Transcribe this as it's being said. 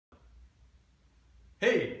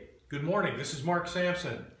Hey, good morning. This is Mark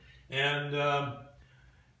Sampson, and I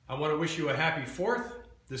want to wish you a happy 4th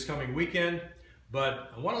this coming weekend, but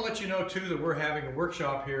I want to let you know too that we're having a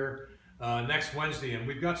workshop here next Wednesday, and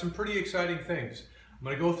we've got some pretty exciting things. I'm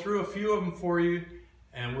going to go through a few of them for you,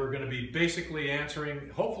 and we're going to be basically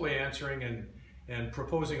hopefully answering and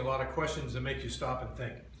proposing a lot of questions that make you stop and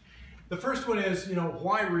think. The first one is,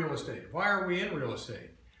 why real estate? Why are we in real estate?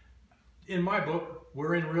 In my book,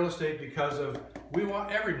 we're in real estate because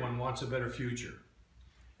everyone wants a better future.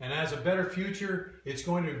 And as a better future, it's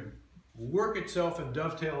going to work itself and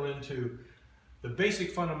dovetail into the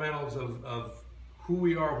basic fundamentals of who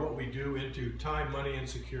we are, what we do, into time, money, and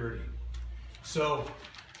security. So,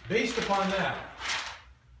 based upon that,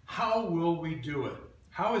 how will we do it?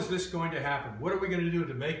 How is this going to happen? What are we going to do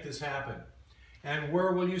to make this happen? And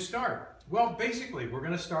where will you start? Well, basically, we're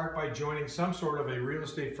going to start by joining some sort of a real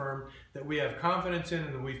estate firm that we have confidence in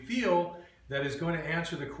and that we feel that is going to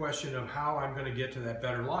answer the question of how I'm going to get to that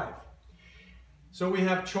better life. So we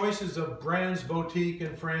have choices of brands, boutique,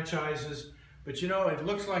 and franchises, but it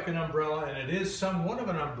looks like an umbrella, and it is somewhat of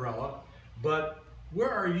an umbrella, but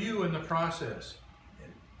where are you in the process?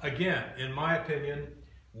 Again, in my opinion,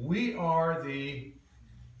 we are the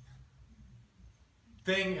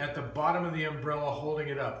thing at the bottom of the umbrella holding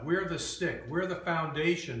it up. We're the stick. We're the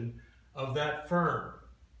foundation of that firm.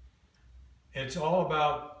 It's all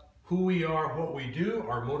about who we are, what we do,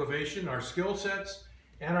 our motivation, our skill sets,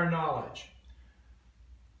 and our knowledge.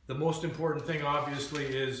 The most important thing, obviously,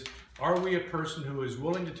 is are we a person who is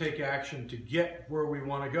willing to take action to get where we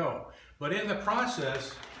want to go? But in the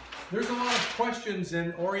process, there's a lot of questions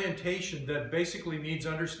and orientation that basically needs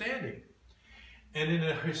understanding. And in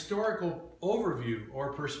a historical overview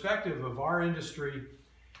or perspective of our industry,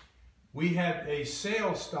 we had a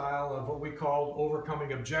sales style of what we called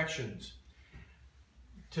overcoming objections.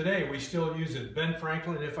 Today, we still use it. Ben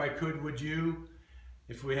Franklin, if I could, would you?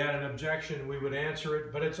 If we had an objection, we would answer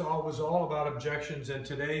it, but it was all about objections, and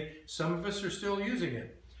today, some of us are still using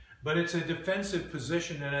it. But it's a defensive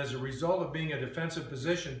position, and as a result of being a defensive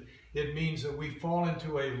position, it means that we fall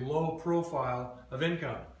into a low profile of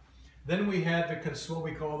income. Then we had what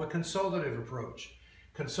we call the consultative approach.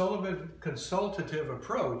 Consultative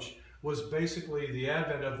approach was basically the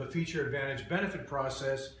advent of the feature advantage benefit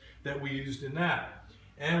process that we used in that.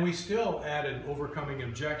 And we still added overcoming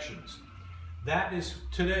objections. That is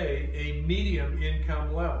today a medium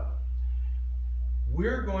income level.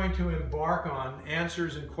 We're going to embark on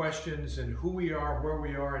answers and questions and who we are, where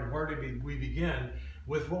we are, and where we begin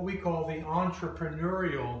with what we call the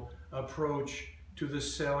entrepreneurial approach to the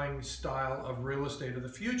selling style of real estate of the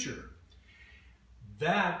future.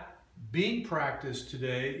 That being practiced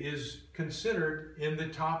today is considered in the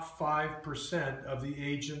top 5% of the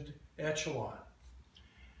agent echelon.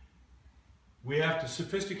 We have to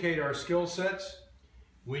sophisticate our skill sets.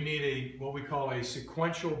 We need what we call a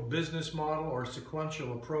sequential business model or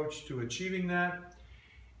sequential approach to achieving that.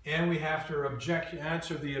 And we have to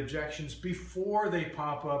answer the objections before they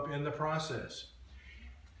pop up in the process.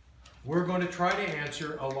 We're going to try to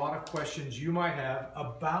answer a lot of questions you might have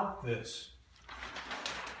about this.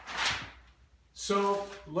 So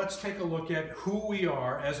let's take a look at who we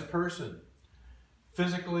are as a person,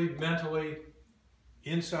 physically, mentally,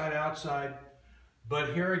 inside, outside.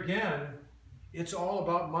 But here again, it's all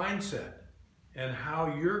about mindset and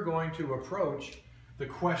how you're going to approach the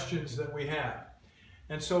questions that we have.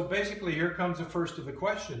 And so basically, here comes the first of the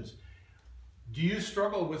questions. Do you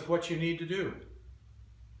struggle with what you need to do?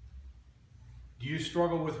 Do you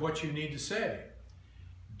struggle with what you need to say?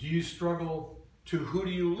 Do you struggle to who do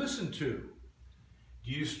you listen to?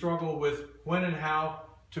 Do you struggle with when and how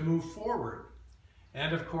to move forward?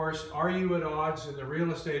 And of course, are you at odds in the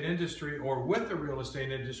real estate industry or with the real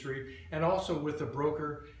estate industry and also with the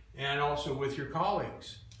broker and also with your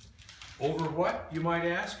colleagues? Over what, you might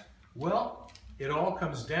ask? Well, it all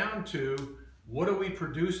comes down to what are we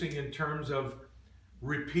producing in terms of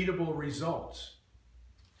repeatable results?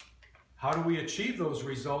 How do we achieve those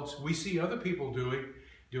results? We see other people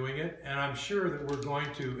doing it, and I'm sure that we're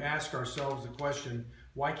going to ask ourselves the question,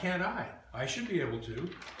 why can't I? I should be able to,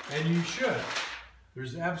 and you should.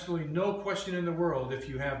 There's absolutely no question in the world if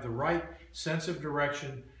you have the right sense of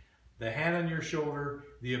direction, the hand on your shoulder,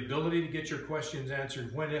 the ability to get your questions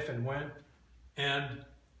answered when, if, and when, and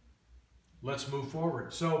let's move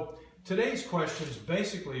forward. So today's questions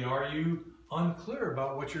basically, are you unclear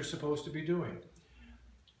about what you're supposed to be doing?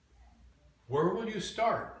 Where will you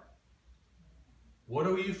start? What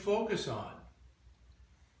do you focus on?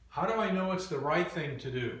 How do I know it's the right thing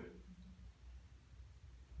to do?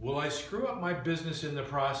 Will I screw up my business in the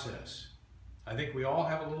process? I think we all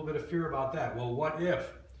have a little bit of fear about that. Well, what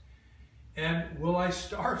if? And will I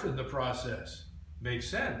starve in the process? Makes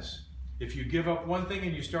sense. If you give up one thing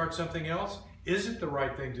and you start something else, is it the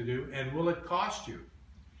right thing to do, and will it cost you?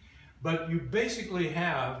 But you basically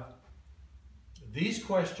have these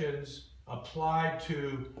questions applied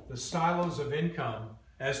to the silos of income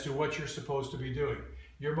as to what you're supposed to be doing.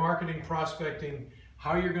 Your marketing, prospecting,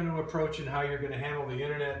 how you're going to approach and how you're going to handle the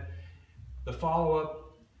internet, the follow-up,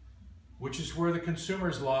 which is where the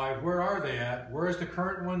consumers lie. Where are they at? Where's the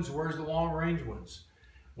current ones? Where's the long-range ones?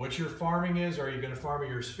 What your farming is, are you going to farm in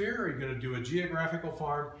your sphere? Are you going to do a geographical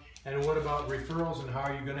farm? And what about referrals and how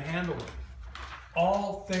are you going to handle them?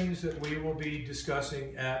 All things that we will be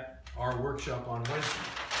discussing at our workshop on Wednesday.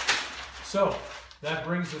 So that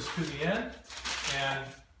brings us to the end, and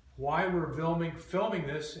why we're filming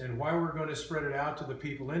this and why we're going to spread it out to the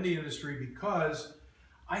people in the industry, because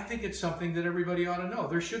I think it's something that everybody ought to know.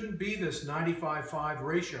 There shouldn't be this 95-5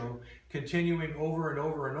 ratio continuing over and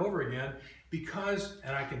over and over again because,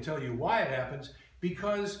 and I can tell you why it happens,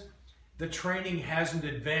 because the training hasn't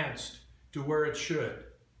advanced to where it should.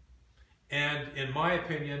 And in my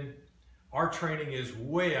opinion, our training is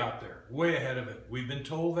way out there, way ahead of it. We've been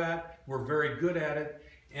told that, we're very good at it,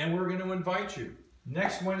 and we're going to invite you.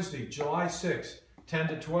 Next Wednesday, July 6th, 10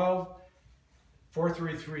 to 12,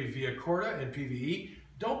 433 Via Corta in PVE.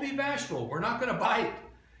 Don't be bashful. We're not going to bite.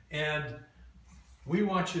 And we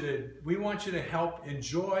want you to help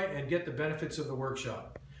enjoy and get the benefits of the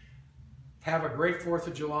workshop. Have a great 4th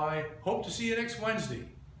of July. Hope to see you next Wednesday.